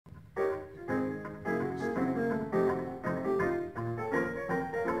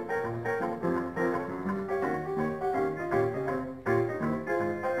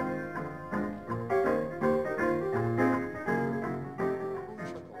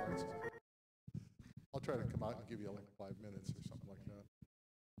I'll try to come out and give you like 5 minutes or something like that.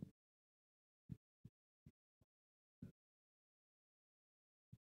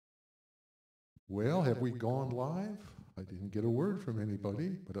 Well, have we gone live? I didn't get a word from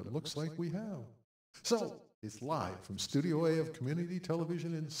anybody, but it looks like we have. So, it's live from Studio A of Community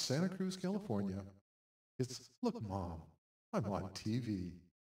Television in Santa Cruz, California. It's Look Mom, I'm on TV.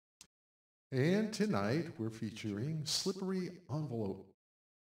 And tonight we're featuring Slippery Envelope.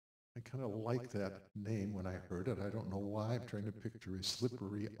 I kind of like that name when I heard it. I don't know why. I'm trying to picture a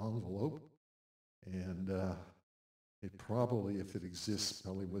slippery envelope. And it probably, if it exists,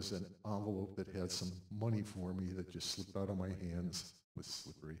 probably was an envelope that had some money for me that just slipped out of my hands. It was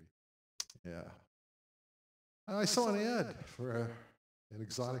slippery. Yeah. I saw an ad for an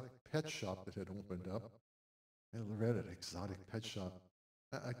exotic pet shop that had opened up. I read it, exotic pet shop.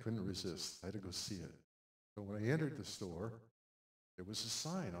 I couldn't resist. I had to go see it. So when I entered the store, there was a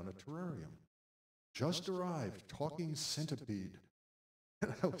sign on a terrarium. Just arrived, talking centipede.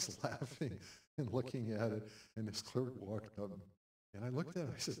 And I was laughing and looking at it, and this clerk walked up, and I looked at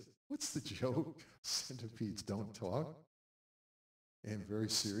him, I said, what's the joke? Centipedes don't talk. And very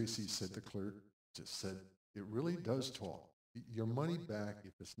serious, he said, the clerk just said, it really does talk. Your money back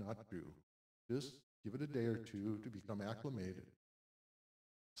if it's not true. Just give it a day or two to become acclimated.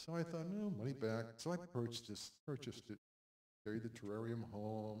 So I thought, no, money back. So I purchased it, carried the terrarium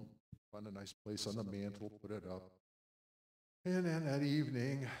home, found a nice place on the mantle, put it up. And then that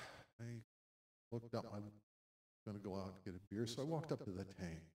evening, I looked up, I'm going to go out and get a beer. So I walked up to the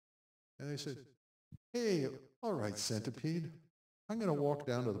tank, and I said, hey, all right, centipede, I'm going to walk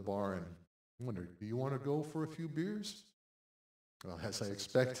down to the bar and wonder, do you want to go for a few beers? Well, as I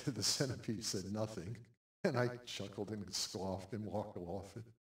expected, the centipede said nothing. And I chuckled and scoffed and walked off and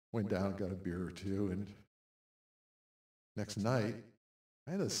went down, got a beer or two. And next night,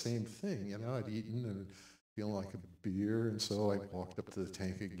 I had the same thing. You know, I'd eaten and feeling like a beer. And so I walked up to the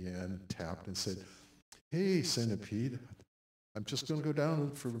tank again, tapped and said, hey, centipede, I'm just going to go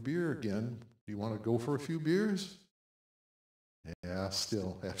down for a beer again. Do you want to go for a few beers? Yeah,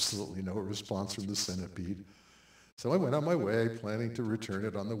 still absolutely no response from the centipede. So I went on my way, planning to return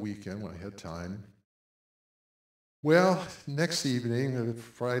it on the weekend when I had time. Well, next evening,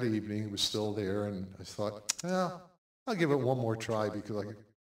 Friday evening, it was still there, and I thought, well, I'll give it one more try because I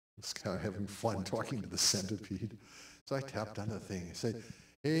was kind of having fun talking to the centipede. So I tapped on the thing. I said,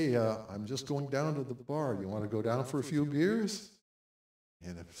 hey, I'm just going down to the bar. You want to go down for a few beers?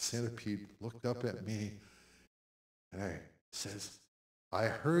 And the centipede looked up at me, and I says, I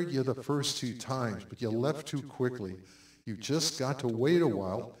heard you the first 2 times, but you left too quickly. You just got to wait a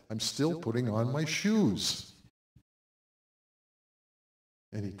while. I'm still putting on my shoes.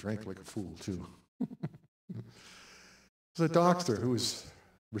 And he drank like a fool, too. There's a doctor who was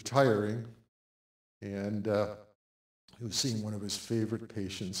retiring, and he was seeing one of his favorite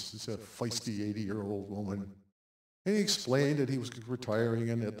patients. It's a feisty 80-year-old woman. And he explained that he was retiring,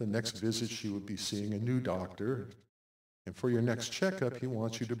 and at the next visit, she would be seeing a new doctor. And for your next checkup, he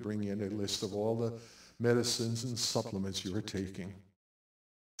wants you to bring in a list of all the medicines and supplements you were taking.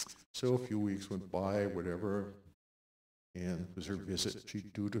 So a few weeks went by, whatever, and it was her visit. She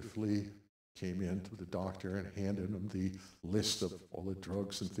dutifully came in to the doctor and handed him the list of all the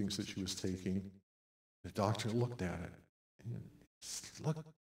drugs and things that she was taking. The doctor looked at it, and look,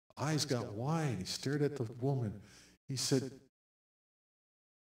 eyes got wide. He stared at the woman. He said,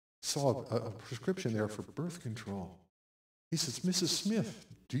 saw a prescription there for birth control. He says, Mrs. Smith,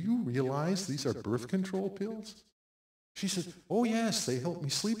 do you realize these are birth control pills? She said, oh yes, they help me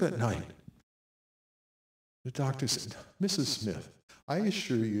sleep at night. The doctor said, Mrs. Smith, I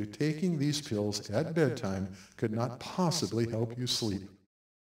assure you taking these pills at bedtime could not possibly help you sleep.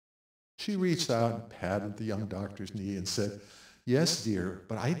 She reached out and patted the young doctor's knee and said, yes, dear,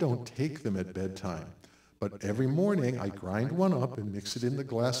 but I don't take them at bedtime. But every morning I grind one up and mix it in the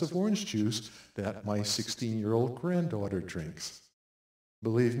glass of orange juice that my 16-year-old granddaughter drinks.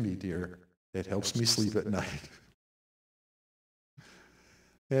 Believe me, dear, it helps me sleep at night.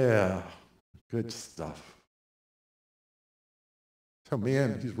 Yeah, good stuff. So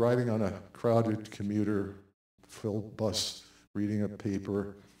man, he's riding on a crowded commuter-filled bus, reading a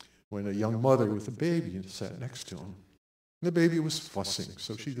paper, when a young mother with a baby sat next to him. The baby was fussing,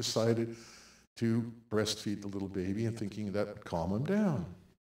 so she decided to breastfeed the little baby and thinking that would calm him down.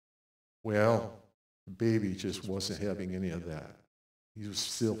 Well, the baby just wasn't having any of that. He was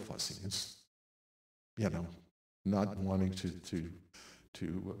still fussing, and, not wanting to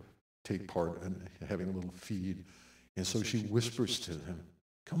take part in having a little feed. And so she whispers to him,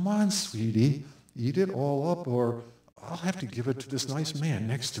 come on, sweetie, eat it all up or I'll have to give it to this nice man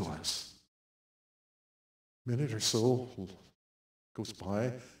next to us. Minute or so goes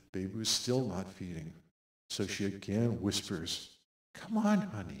by, baby was still not feeding. So she again whispers, "Come on,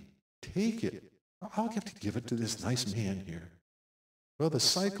 honey, take it. I'll have to give it to this nice man here." Well, the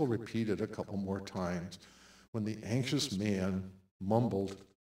cycle repeated a couple more times when the anxious man mumbled,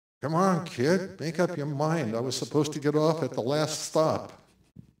 "Come on, kid, make up your mind. I was supposed to get off at the last stop."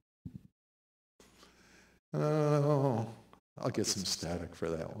 Oh, I'll get some static for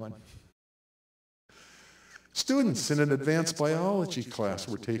that one. Students in an advanced biology class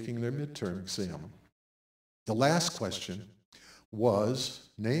were taking their midterm exam. The last question was,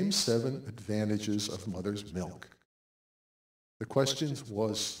 name 7 advantages of mother's milk. The question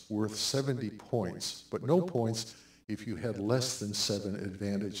was worth 70 points, but no points if you had less than 7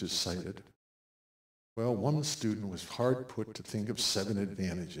 advantages cited. Well, one student was hard put to think of 7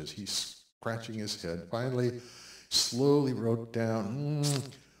 advantages. He's scratching his head. Finally, slowly wrote down,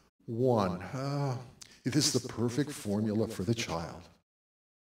 1. It is the perfect formula for the child.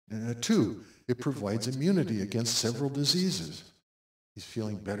 2, it provides immunity against several diseases. He's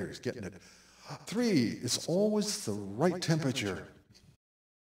feeling better. He's getting it. 3, it's always the right temperature.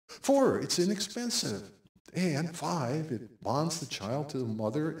 4, it's inexpensive. And 5, it bonds the child to the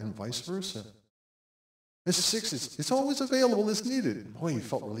mother and vice versa. And 6, it's always available as needed. Boy, he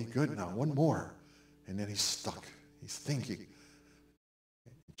felt really good now. 1 more. And then he's stuck. He's thinking.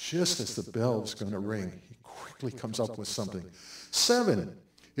 Just as the bell is going to ring, he quickly comes up with something. 7,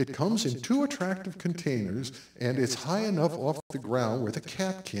 it comes in 2 attractive containers, and it's high enough off the ground where the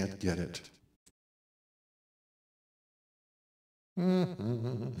cat can't get it.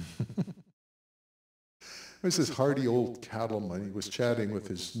 There's this hardy old cattleman. He was chatting with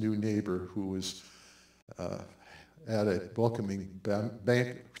his new neighbor who was at a welcoming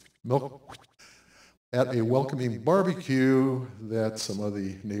barbecue that some of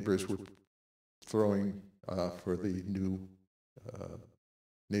the neighbors were throwing for the new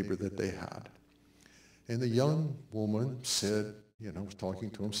neighbor that they had. And the young woman said, talking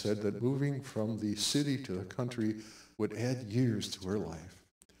to him, said that moving from the city to the country would add years to her life.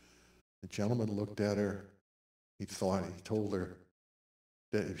 The gentleman looked at her. He told her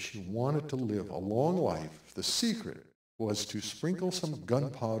that if she wanted to live a long life, the secret was to sprinkle some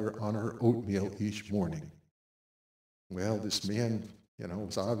gunpowder on her oatmeal each morning. Well, this man,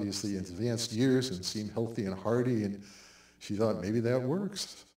 was obviously in advanced years and seemed healthy and hearty, and she thought maybe that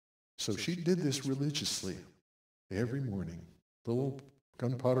works. So she did this religiously every morning, little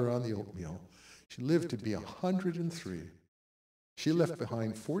gunpowder on the oatmeal. She lived to be 103. She left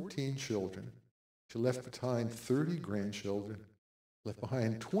behind 14 children. She left behind 30 grandchildren, left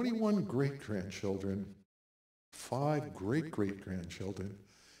behind 21 great-grandchildren, 5 great-great-grandchildren,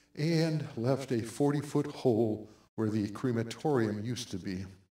 and left a 40-foot hole where the crematorium used to be.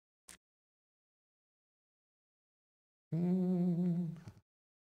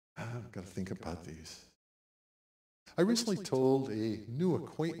 I've got to think about these. I recently told a new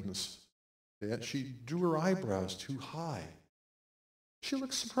acquaintance that she drew her eyebrows too high. She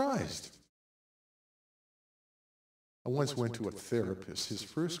looked surprised. I once went to a therapist. His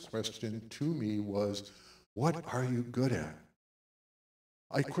first question to me was, "What are you good at?"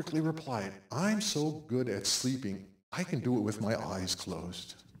 I quickly replied, "I'm so good at sleeping, I can do it with my eyes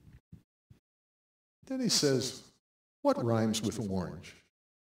closed." Then he says, "What rhymes with orange?"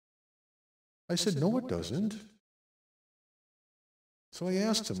 I said, "No, it doesn't." So I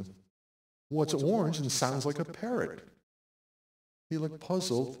asked him, "What's orange and sounds like a parrot?" He looked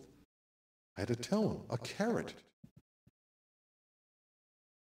puzzled. I had to tell him, "A carrot."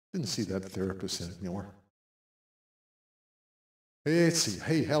 Didn't see that therapist anymore. Hey, let's see.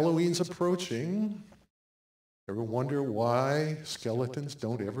 Hey, Halloween's approaching. Ever wonder why skeletons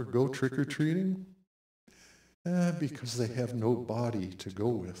don't ever go trick-or-treating? Because they have no body to go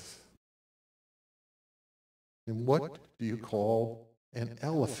with. And what do you call an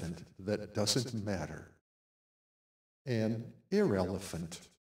elephant that doesn't matter? An irrelevant.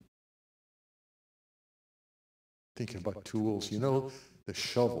 Thinking about tools, the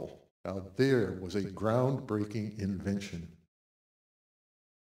shovel. Now there was a groundbreaking invention.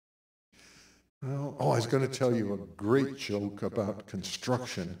 Well, I was going to tell you a great joke about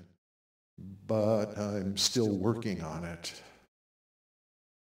construction, but I'm still working on it.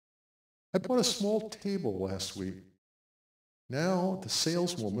 I bought a small table last week. Now the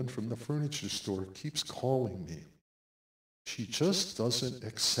saleswoman from the furniture store keeps calling me. She just doesn't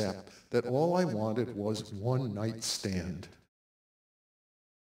accept that all I wanted was one night stand.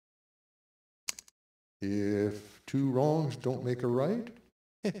 If 2 wrongs don't make a right,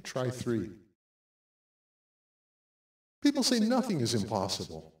 try 3. People say nothing is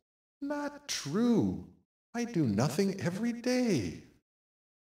impossible. Not true. I do nothing every day.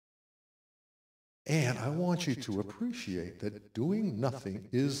 And I want you to appreciate that doing nothing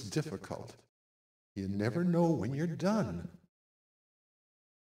is difficult. You never know when you're done.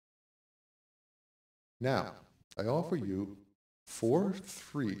 Now, I offer you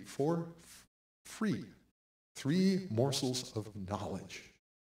three morsels of knowledge.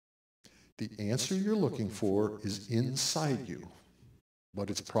 The answer you're looking for is inside you, but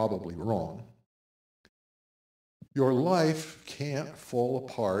it's probably wrong. Your life can't fall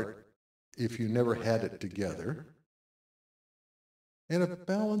apart if you never had it together. And a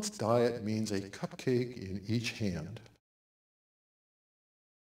balanced diet means a cupcake in each hand.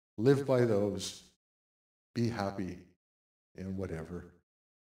 Live by those. Be happy and whatever.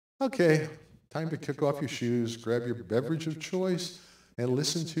 Okay, time to kick off your shoes, grab your beverage of choice, and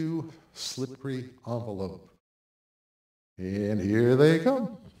listen to Slippery Envelope. And here they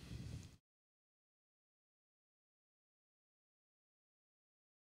come.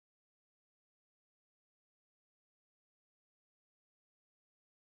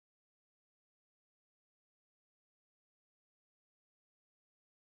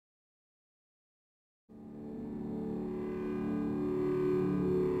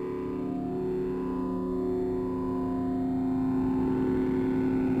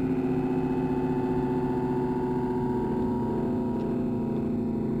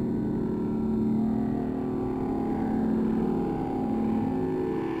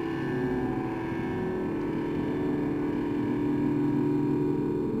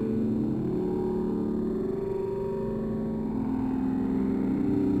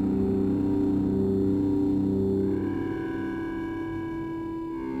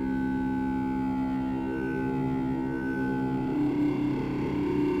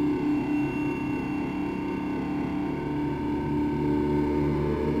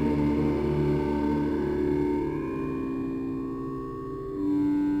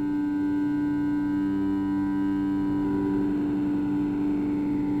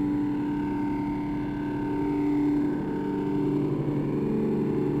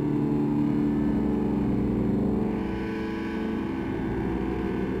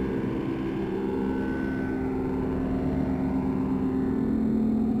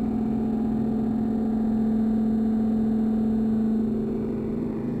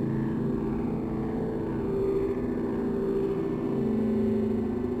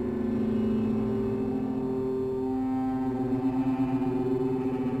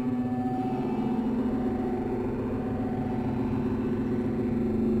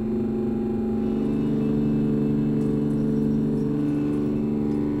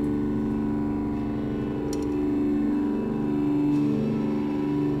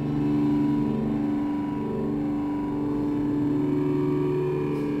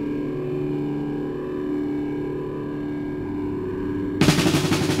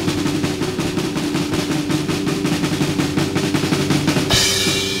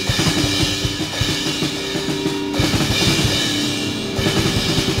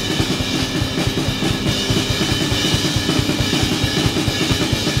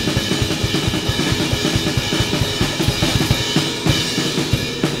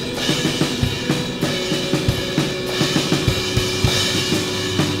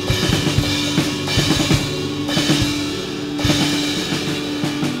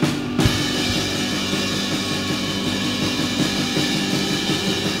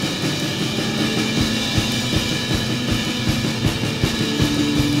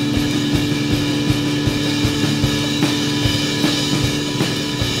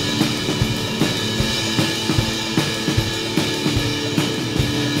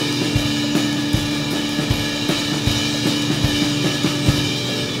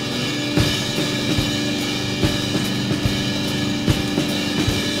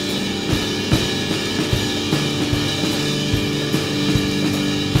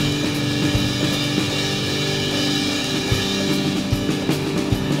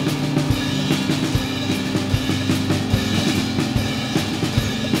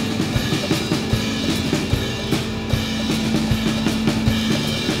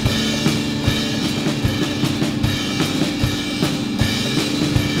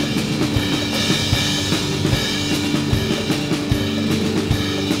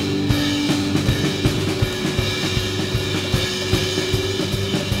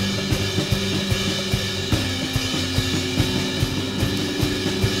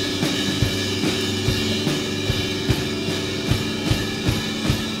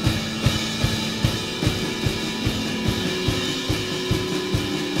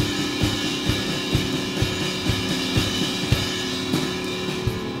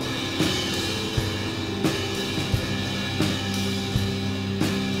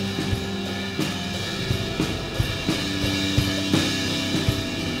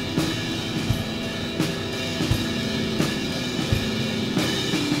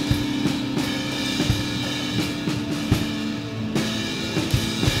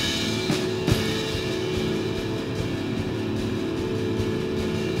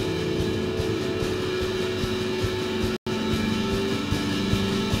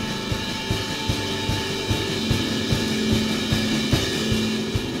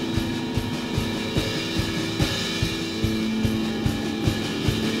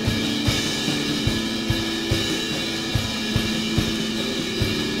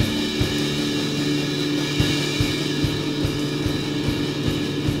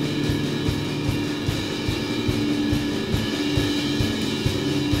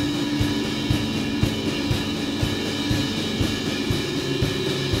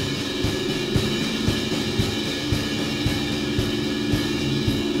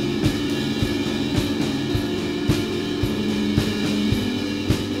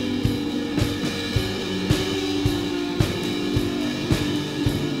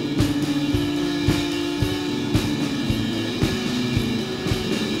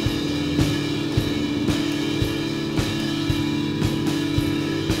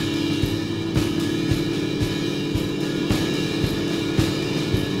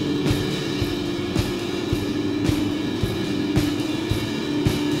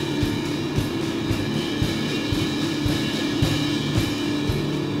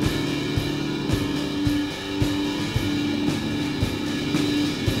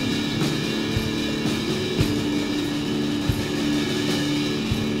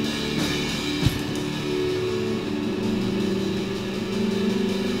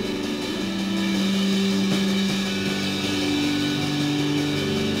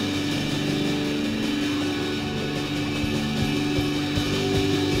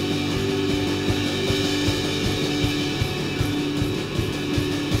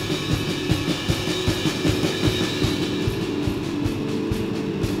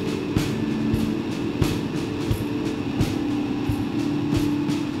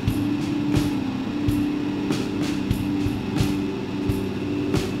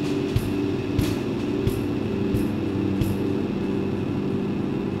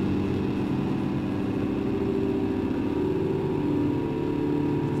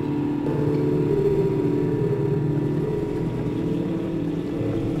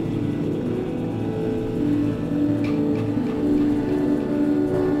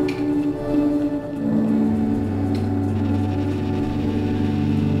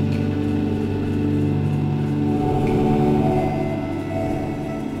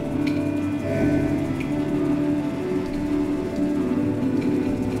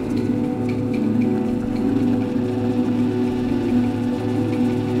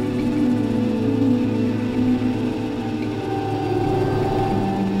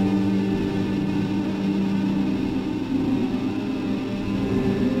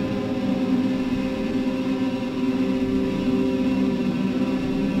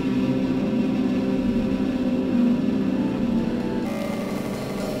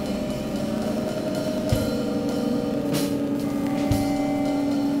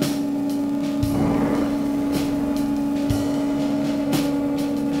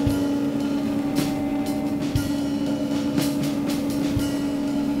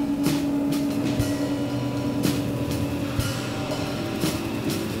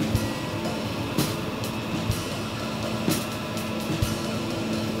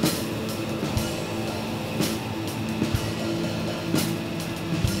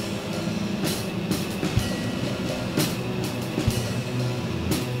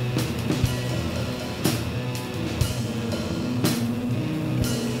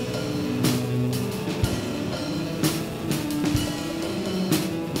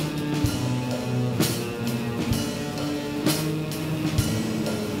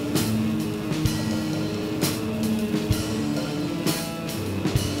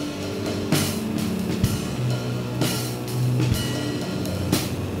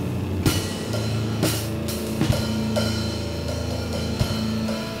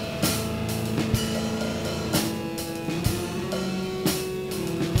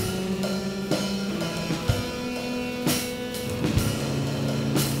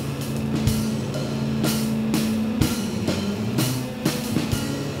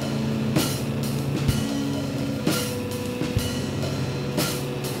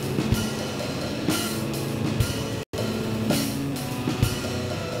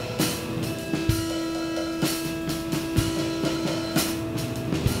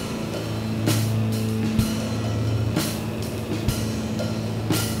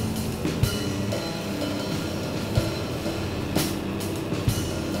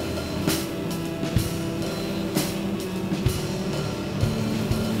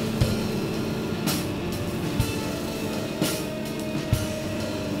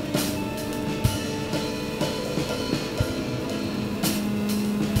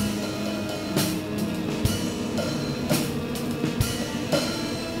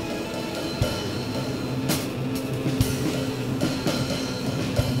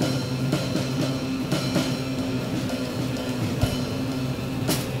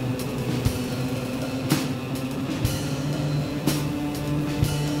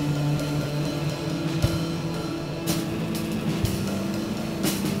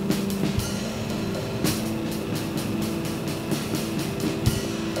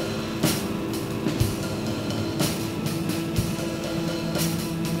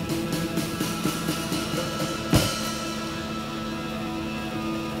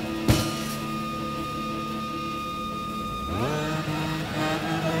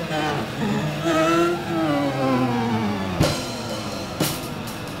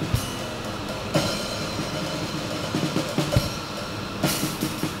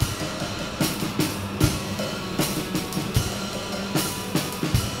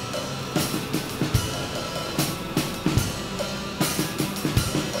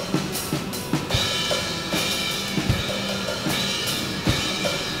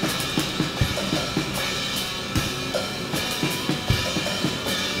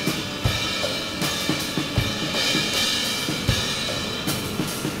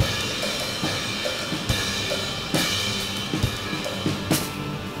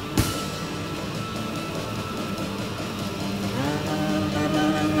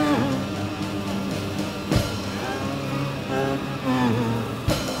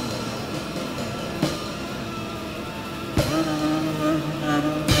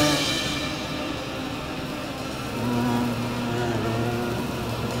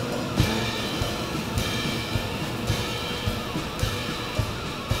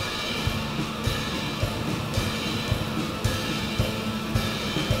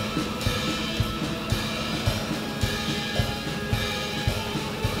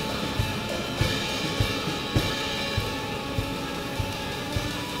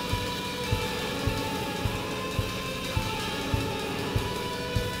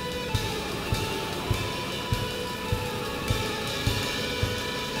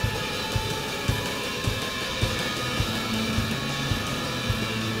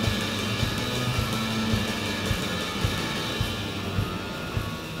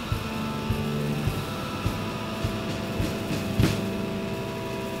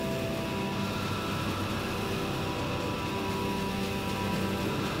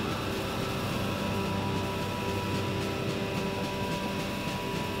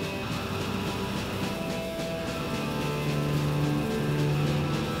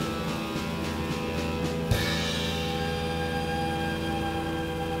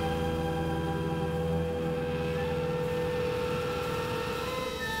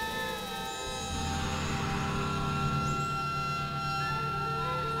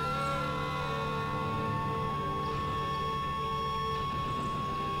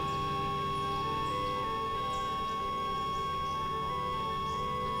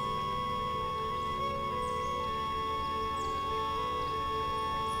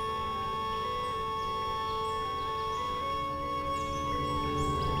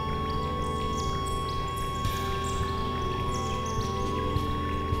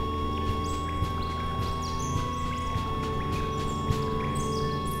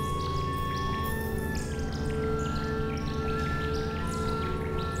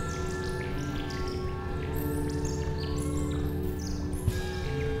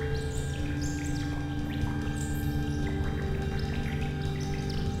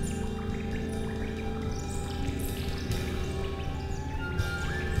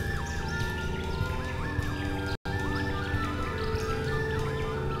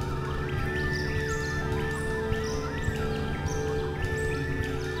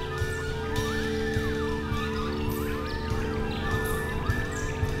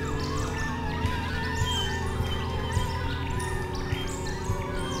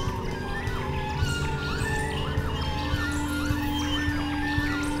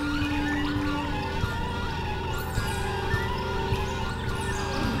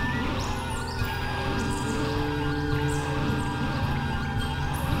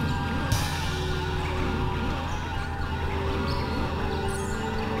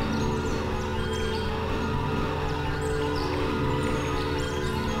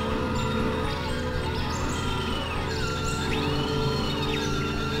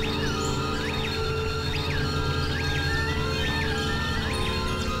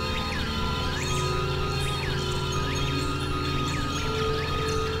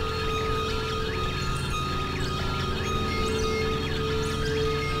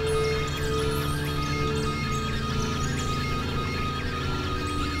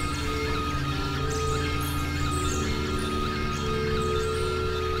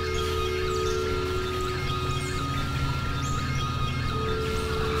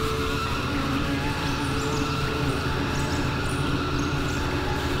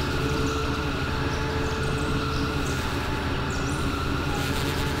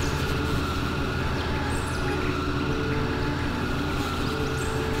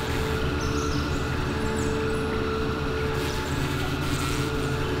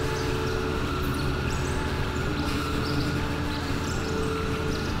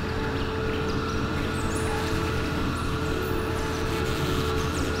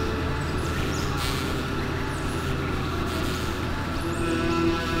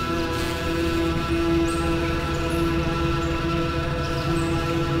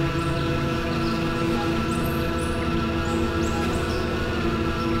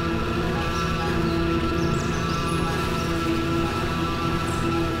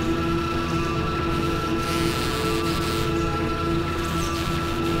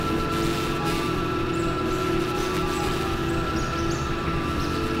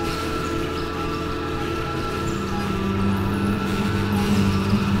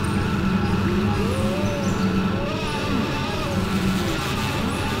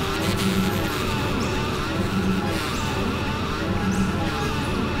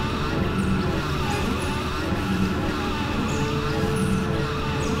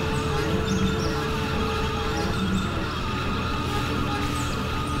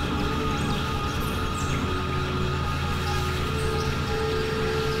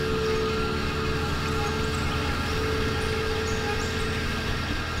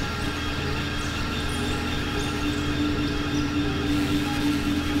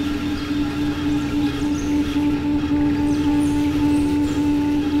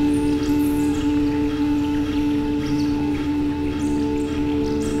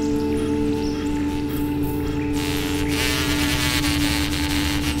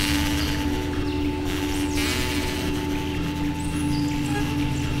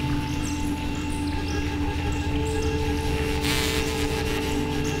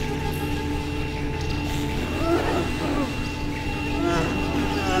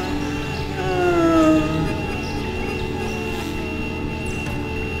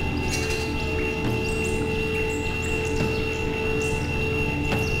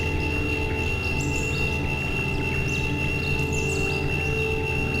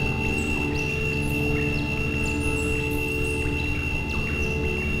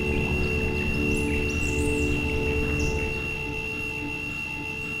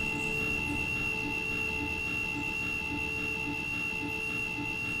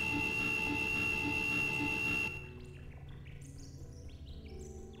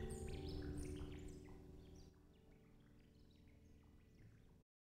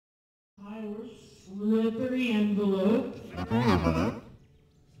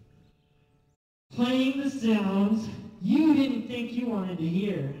 Playing the sounds you didn't think you wanted to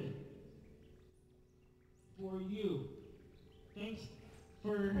hear. For you. Thanks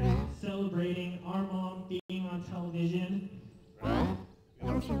for celebrating our mom being on television. Well, we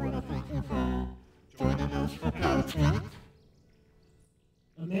also want to thank you for joining us for Couch Week.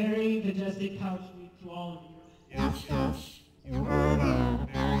 A merry, majestic Couch Week to all of you. Yes, yes, you heard our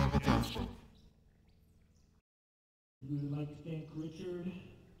merry and majestic. We would like to thank Richard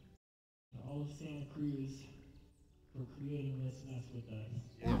and all of Santa Cruz for creating this mess with us.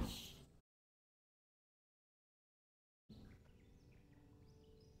 Yes.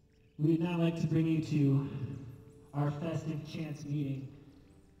 We would now like to bring you to our festive chance meeting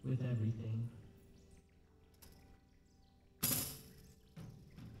with everything.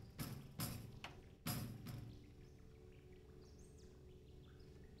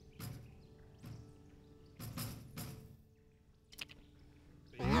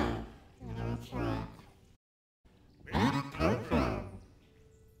 Yeah, you know, it's like, where did it come from?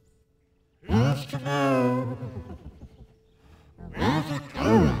 Who wants to know? Where's it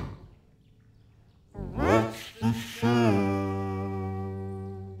going? Watch the show.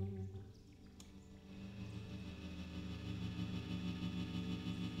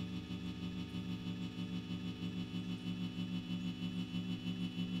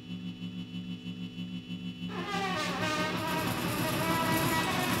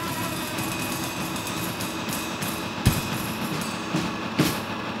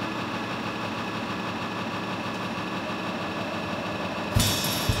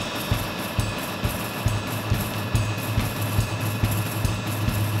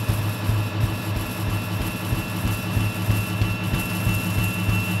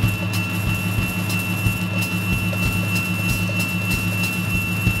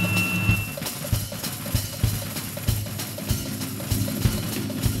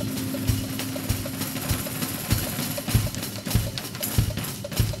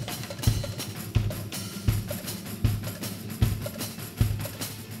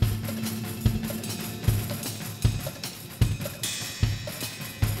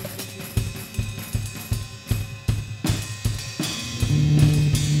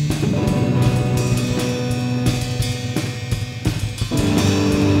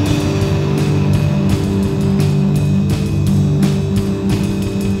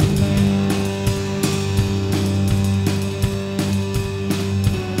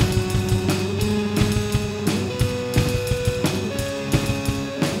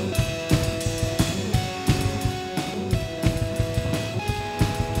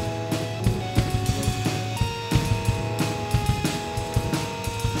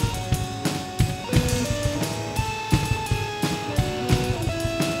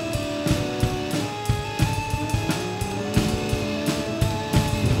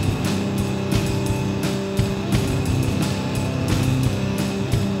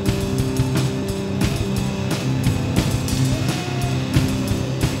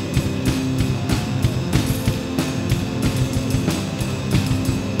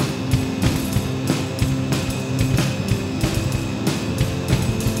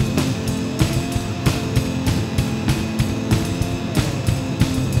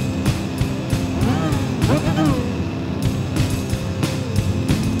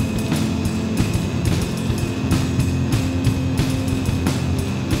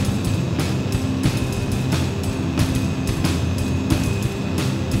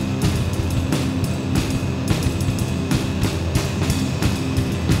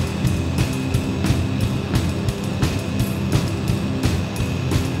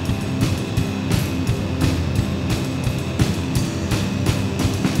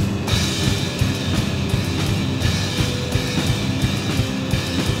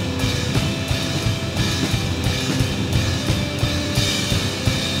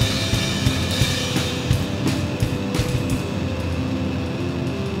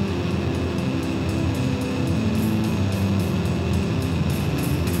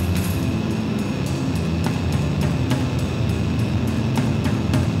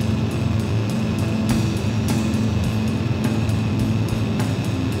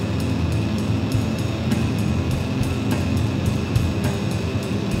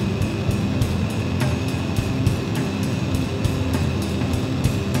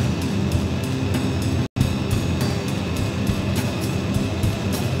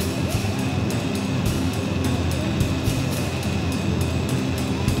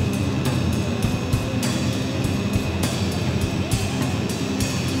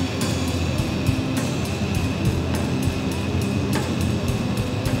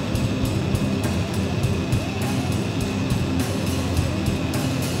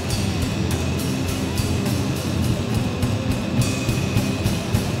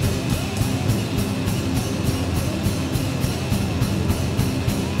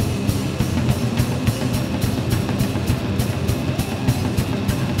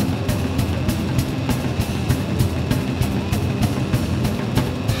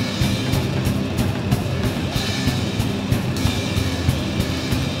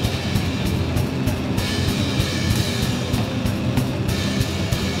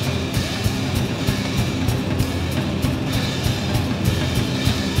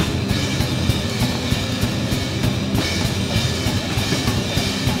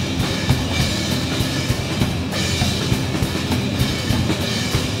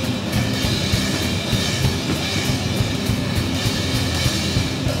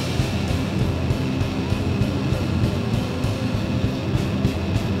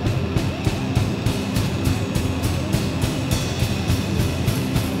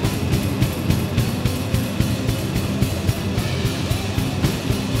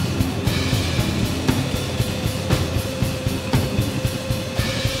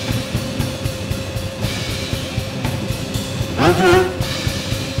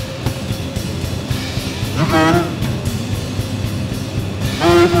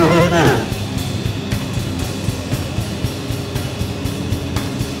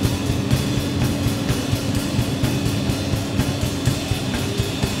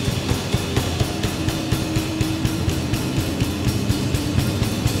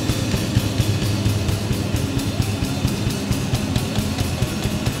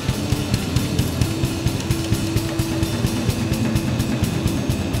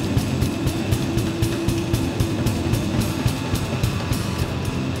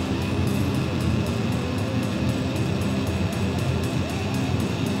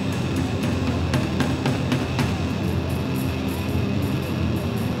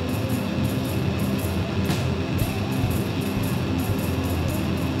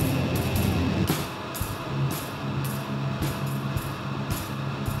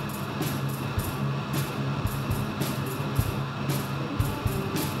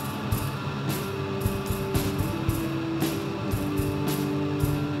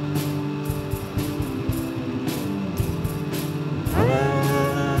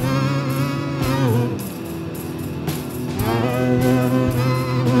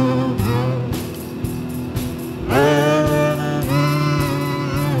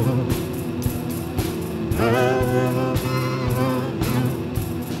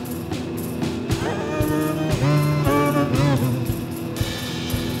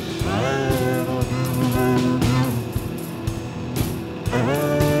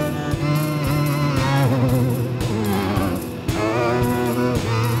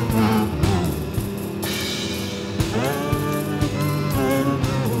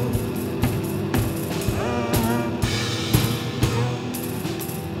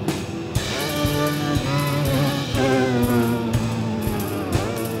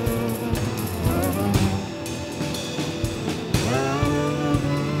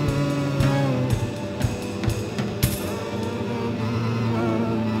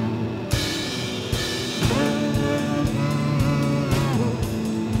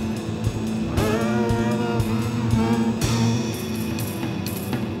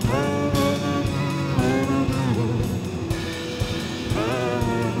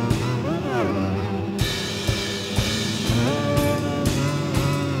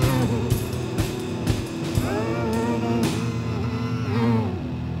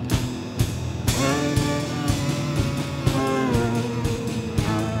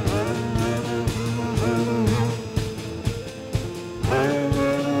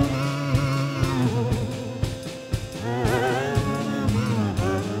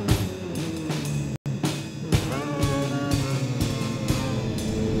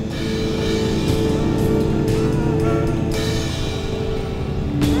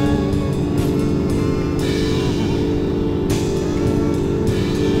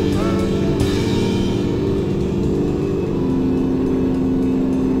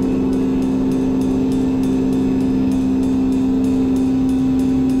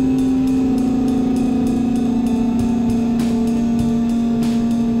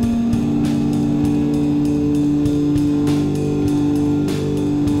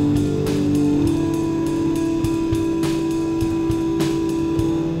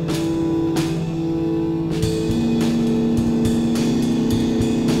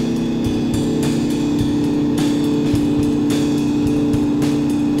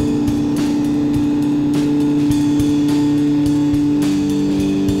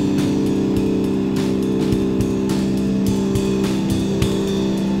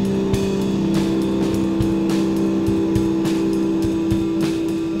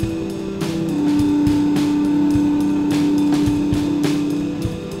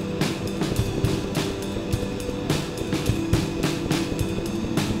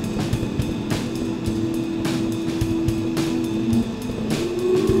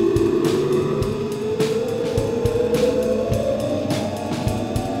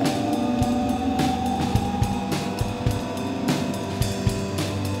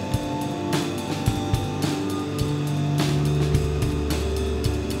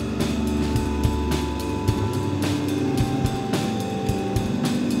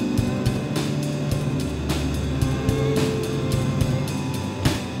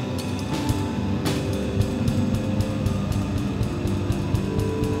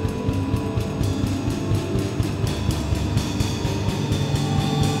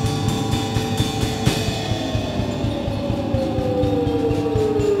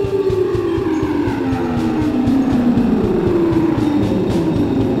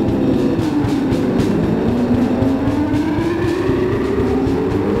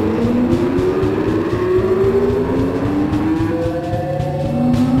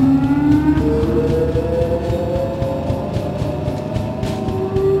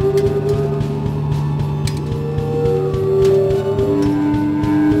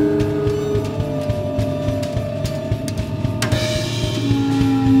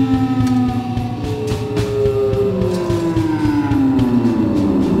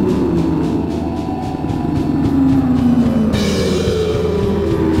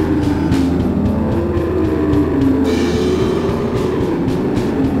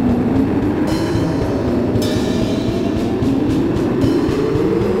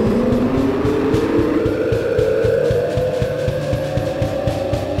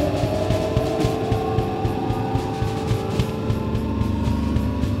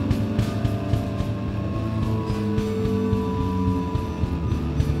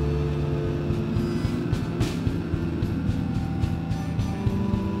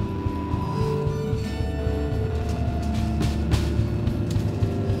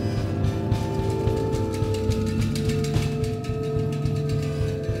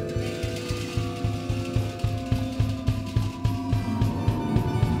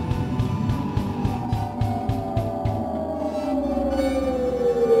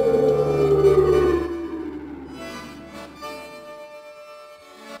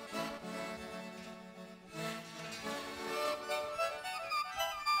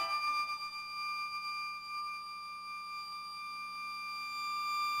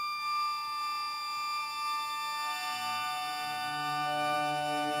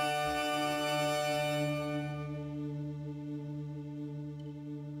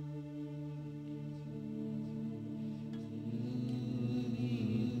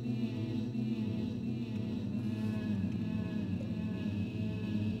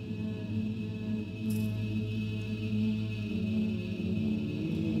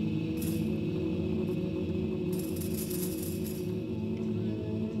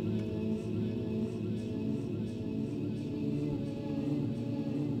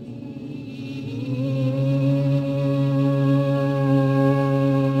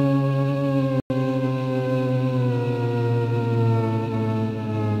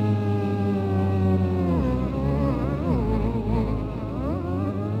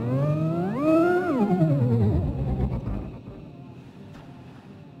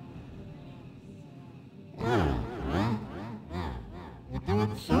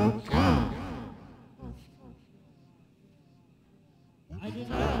 It's so good. I didn't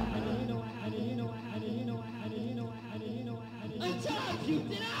know I didn't know I didn't know I didn't know I didn't know I didn't know I didn't know until I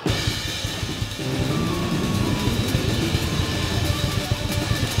puked it out!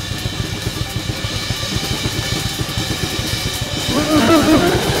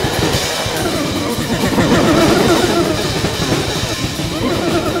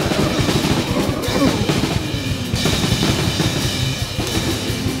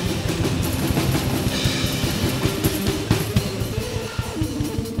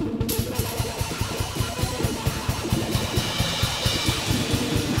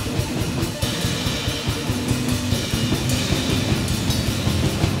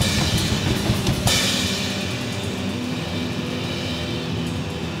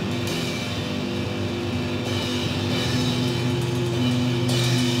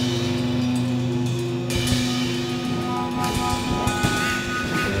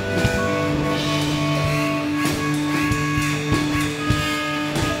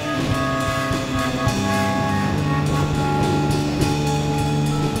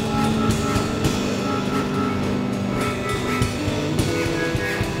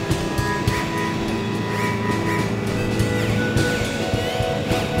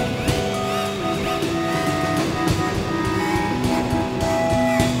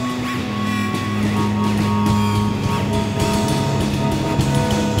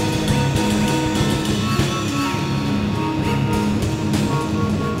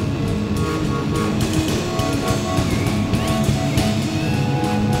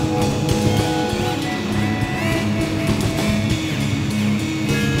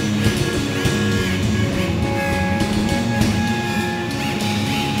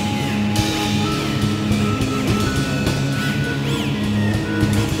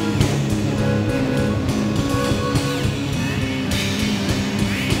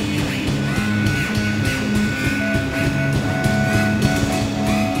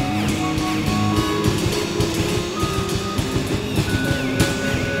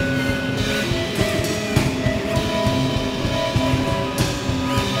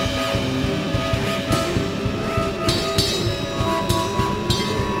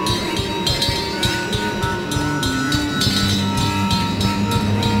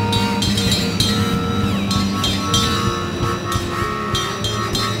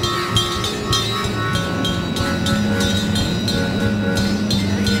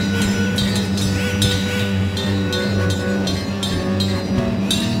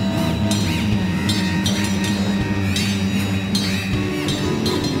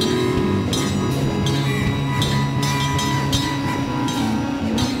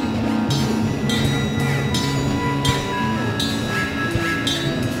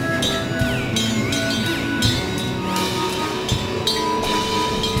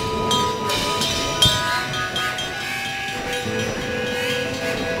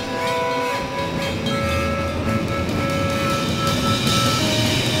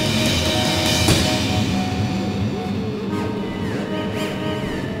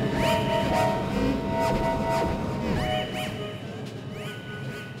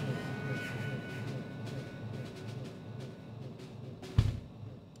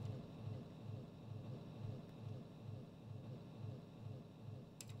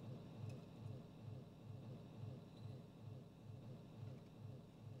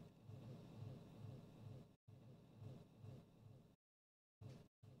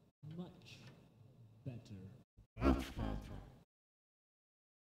 Much better. Much better.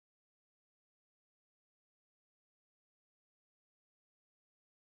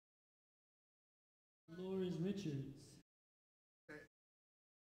 Dolores Richards.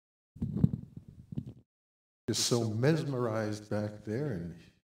 Just so mesmerized back there and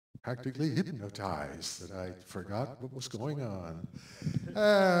practically hypnotized that I forgot what was going on.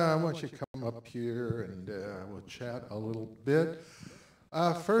 I want you to come up here and we'll chat a little bit.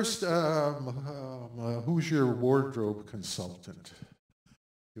 First, who's your wardrobe consultant?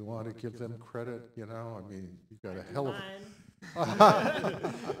 You want to give them credit, you know? I mean, you've got a hell of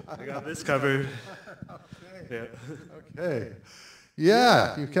I got this covered. Okay. Yeah. Okay.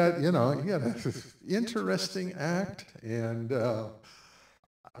 Yeah, you got an interesting act, and I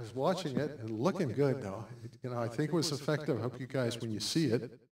was watching it and looking good, though. I think it was effective. I hope you guys, when you see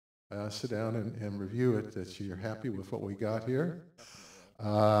it, sit down and review it, that you're happy with what we got here.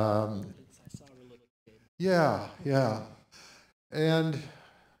 Yeah. And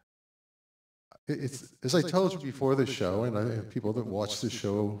it's, as I told you before the show, and people that watch the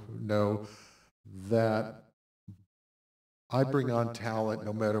show know that I bring on talent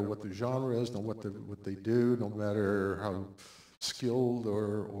no matter what the genre is, no what they do, no matter how skilled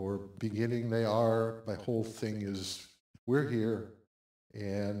or beginning they are. My whole thing is we're here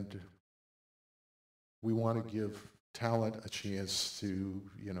and we want to give talent a chance to,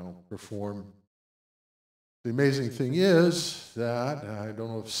 perform. The amazing thing is that, and I don't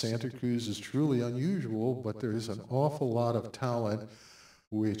know if Santa Cruz is truly unusual, but there is an awful lot of talent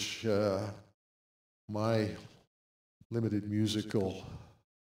which my limited musical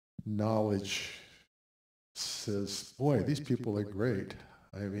knowledge says, boy, these people are great.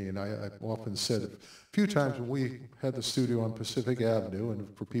 I mean, I've often said a few times when we had the studio on Pacific Avenue,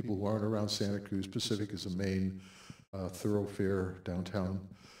 and for people who aren't around Santa Cruz, Pacific is a main thoroughfare downtown.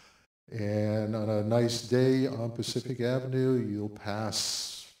 And on a nice day on Pacific Avenue, you'll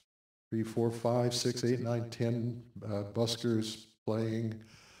pass 3, 4, 5, 6, 8, 9, 10 buskers playing.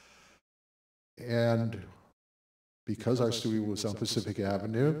 And because our studio was on Pacific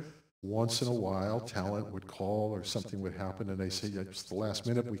Avenue, once in a while, talent would call or something would happen, and they say, it's the last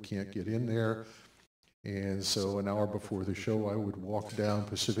minute, we can't get in there. And so an hour before the show, I would walk down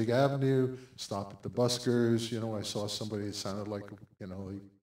Pacific Avenue, stop at the buskers. I saw somebody that sounded like,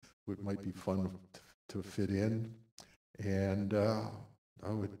 it might be fun to fit in. And the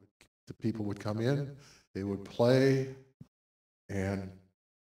people would come in, they would play, and,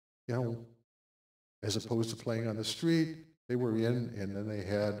 as opposed to playing on the street, they were in, and then they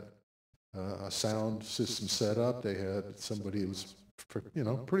had a sound system set up. They had somebody who was,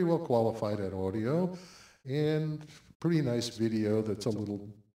 pretty well qualified at audio, and pretty nice video that's a little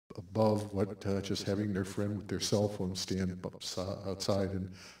above what just having their friend with their cell phone stand outside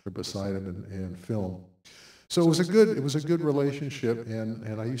or beside them and film. So it was a good relationship,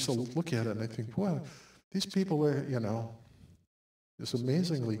 and I used to look at it and I think, wow, these people are, just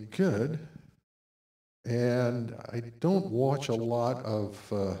amazingly good. And I don't watch a lot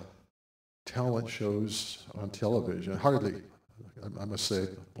of talent shows on television. Hardly, I must say,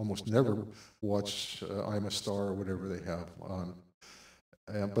 almost never watch I'm a Star or whatever they have on.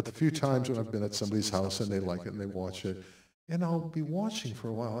 But the few times when I've been at somebody's house and they like it and they watch it, and I'll be watching for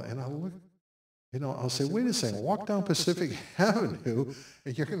a while and I'll look, I'll say, wait a second, walk down Pacific Avenue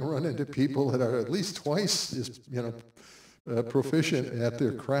and you're going to run into people that are at least twice as, proficient at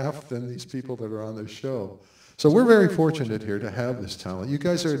their craft than these people that are on this show. So we're very fortunate here to have this talent. You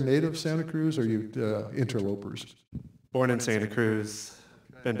guys are native Santa Cruz, or are you interlopers? Born in Santa Cruz,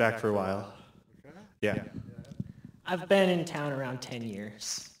 been back for a while. Yeah. I've been in town around 10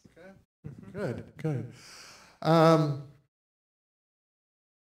 years. Good.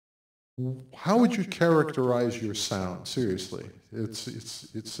 How would you characterize your sound? Seriously,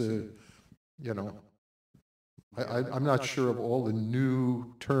 it's a, I'm not sure of all the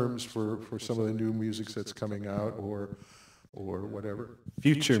new terms for some of the new music that's coming out or whatever.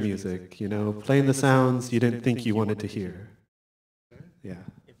 Future music, playing the sounds you didn't think you wanted to hear. Yeah.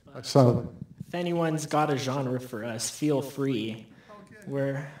 So, if anyone's got a genre for us, feel free.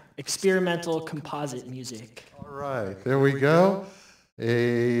 We're experimental composite music. All right, there we go.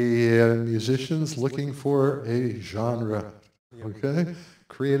 A musician's looking for a genre. Okay,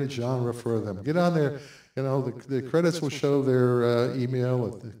 create a genre for them. Get on there. The credits will show their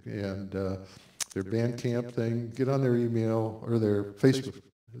email and their Bandcamp thing. Get on their email or their Facebook.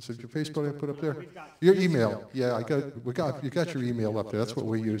 Is it your Facebook I put up there? Your email. Yeah, you got your email up there. That's what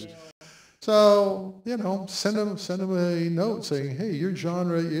we use. So, send them a note saying, hey, your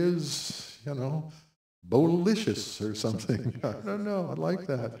genre is, Bodelicious or something. I don't know. I like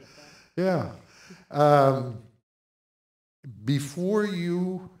that. Yeah. Before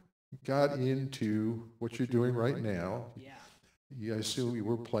you got into what you're doing right now, I assume you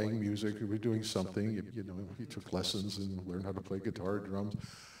were playing music, you were doing something, you took lessons and learned how to play guitar, drums.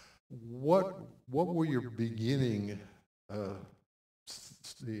 What were your beginning,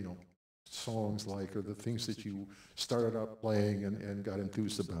 songs like, or the things that you started out playing and got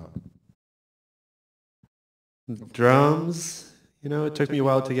enthused about? Drums, it took me a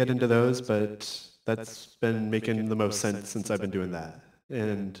while to get into those, but that's been making the most sense since I've been doing that.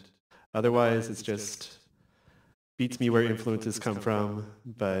 And otherwise, it's just beats me where influences come from,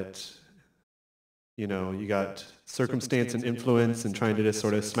 but, you got circumstance and influence and trying to just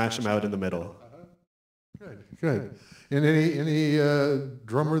sort of smash them out in the middle. Good. And any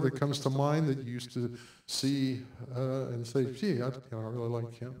drummer that comes to mind that you used to see and say, gee, I really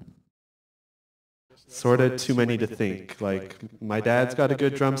like him? Sort of too many to think. Like, my dad's got a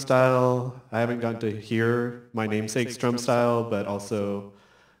good drum style. I haven't gotten to hear my namesake's drum style, but also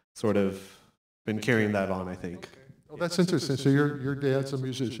sort of been carrying that on, I think. Oh, that's interesting. So your dad's a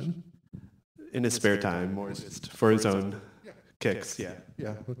musician? In his spare time, more just for his own kicks, yeah.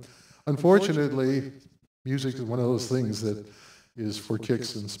 Yeah. Unfortunately, music is one of those things that is for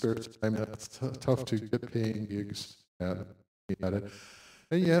kicks and spare time. That's tough to get paying gigs at it.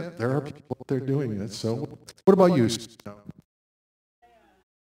 And yet, there are people out there doing it. So what about you? It's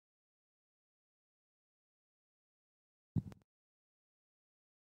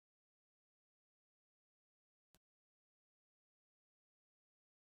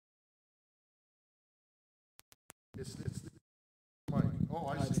oh,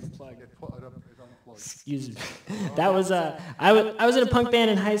 I see. The plug. It unplugged. Excuse me. That was I was in a punk band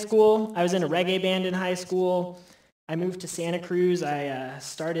in high school. I was in a reggae band in high school. I moved to Santa Cruz. I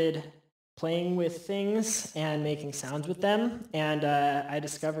started playing with things and making sounds with them, and I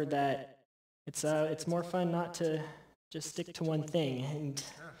discovered that it's more fun not to just stick to one thing, and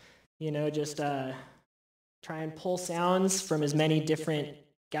just try and pull sounds from as many different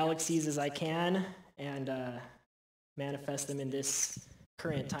galaxies as I can, and manifest them in this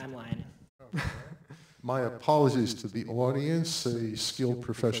current timeline. My apologies to the audience. A skilled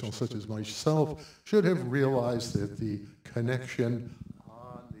professional such as myself should have realized that the connection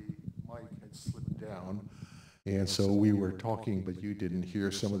on the mic had slipped down. And so we were talking, but you didn't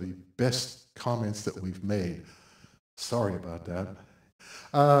hear some of the best comments that we've made. Sorry about that.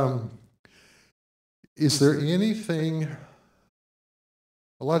 Is there anything,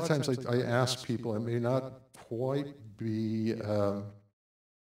 a lot of times I ask people, it may not quite be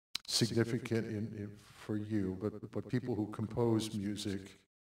significant for you, but people who compose music,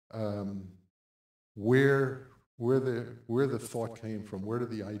 where the thought came from, where did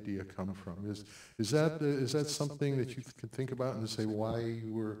the idea come from? Is that something that you can think about and say why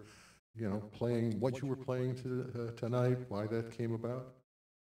you were, playing what you were playing tonight, why that came about?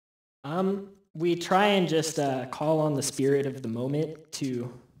 We try and just call on the spirit of the moment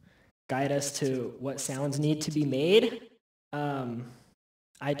to guide us to what sounds need to be made.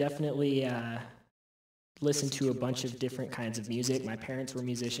 I definitely listen to a bunch of different kinds of music. My parents were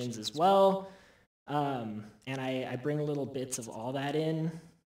musicians as well, and I bring little bits of all that in,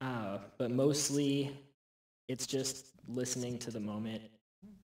 but mostly it's just listening to the moment,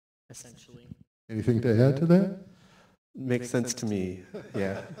 essentially. Anything to add to that? Makes sense to me,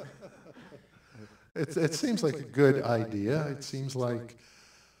 yeah. It seems like a good idea. It seems like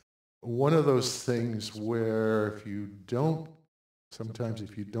one of those things where sometimes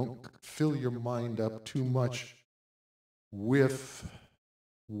if you don't fill your mind up too much with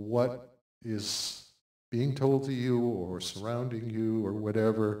what is being told to you or surrounding you or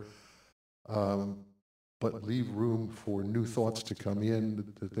whatever, but leave room for new thoughts to come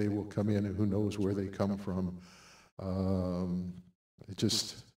in, that they will come in and who knows where they come from.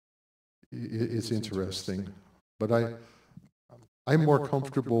 It's interesting. But I'm more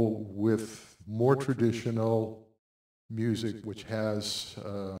comfortable with more traditional music, which has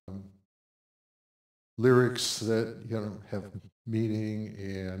lyrics that have meaning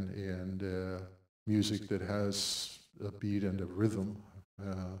and music that has a beat and a rhythm.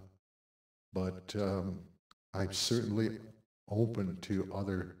 But I'm certainly open to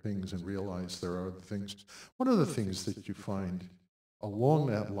other things and realize there are other things. One of the things that you find along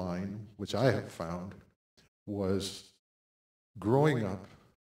that line, which I have found, was growing up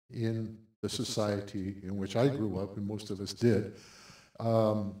in the society in which I grew up, and most of us did,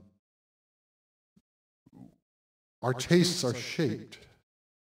 our tastes are shaped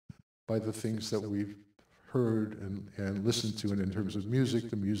by the things that we've heard and listened to, and in terms of music,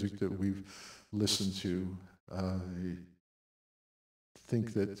 the music that we've listened to. I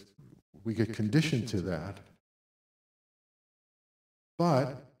think that we get conditioned to that.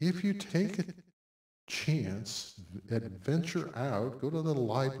 But if you take a chance and venture out, go to the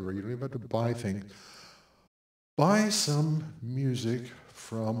library, you don't even have to buy things, buy some music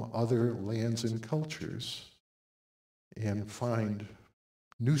from other lands and cultures and find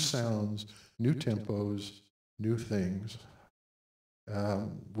new sounds, new tempos, new things,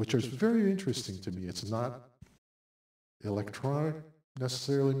 which is very interesting to me. It's not electronic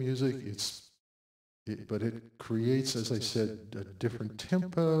necessarily music, but it creates, as I said, a different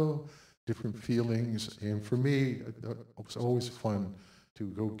tempo, different feelings, and for me, it was always fun to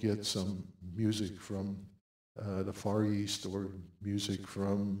go get some music from the Far East or music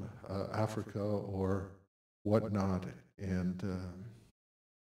from Africa or whatnot, and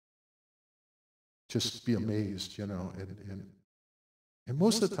just be amazed, and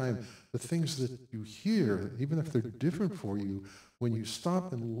most of the time, the things that you hear, even if they're different for you, when you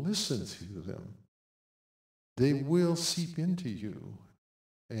stop and listen to them, they will seep into you,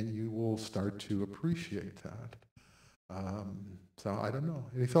 and you will start to appreciate that. So I don't know.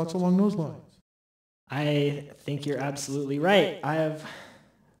 Any thoughts along those lines? I think you're absolutely right. I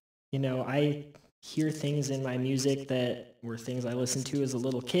hear things in my music that were things I listened to as a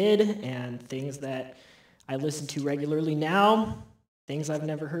little kid and things that I listen to regularly now, things I've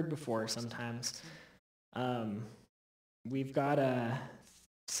never heard before sometimes. We've got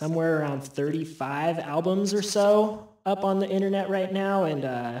somewhere around 35 albums or so up on the internet right now, and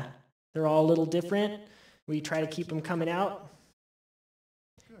they're all a little different. We try to keep them coming out.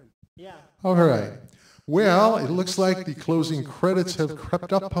 Yeah. All right. Well, it looks like the closing credits have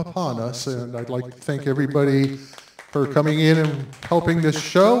crept up upon us, and I'd like to thank everybody for coming in and helping this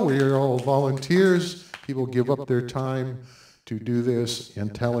show. We are all volunteers. People give up their time to do this,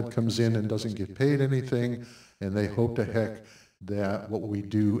 and talent comes in and doesn't get paid anything, and they hope to heck that what we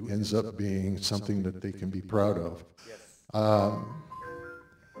do ends up being something that they can be proud of.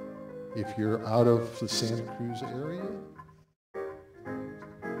 If you're out of the Santa Cruz area,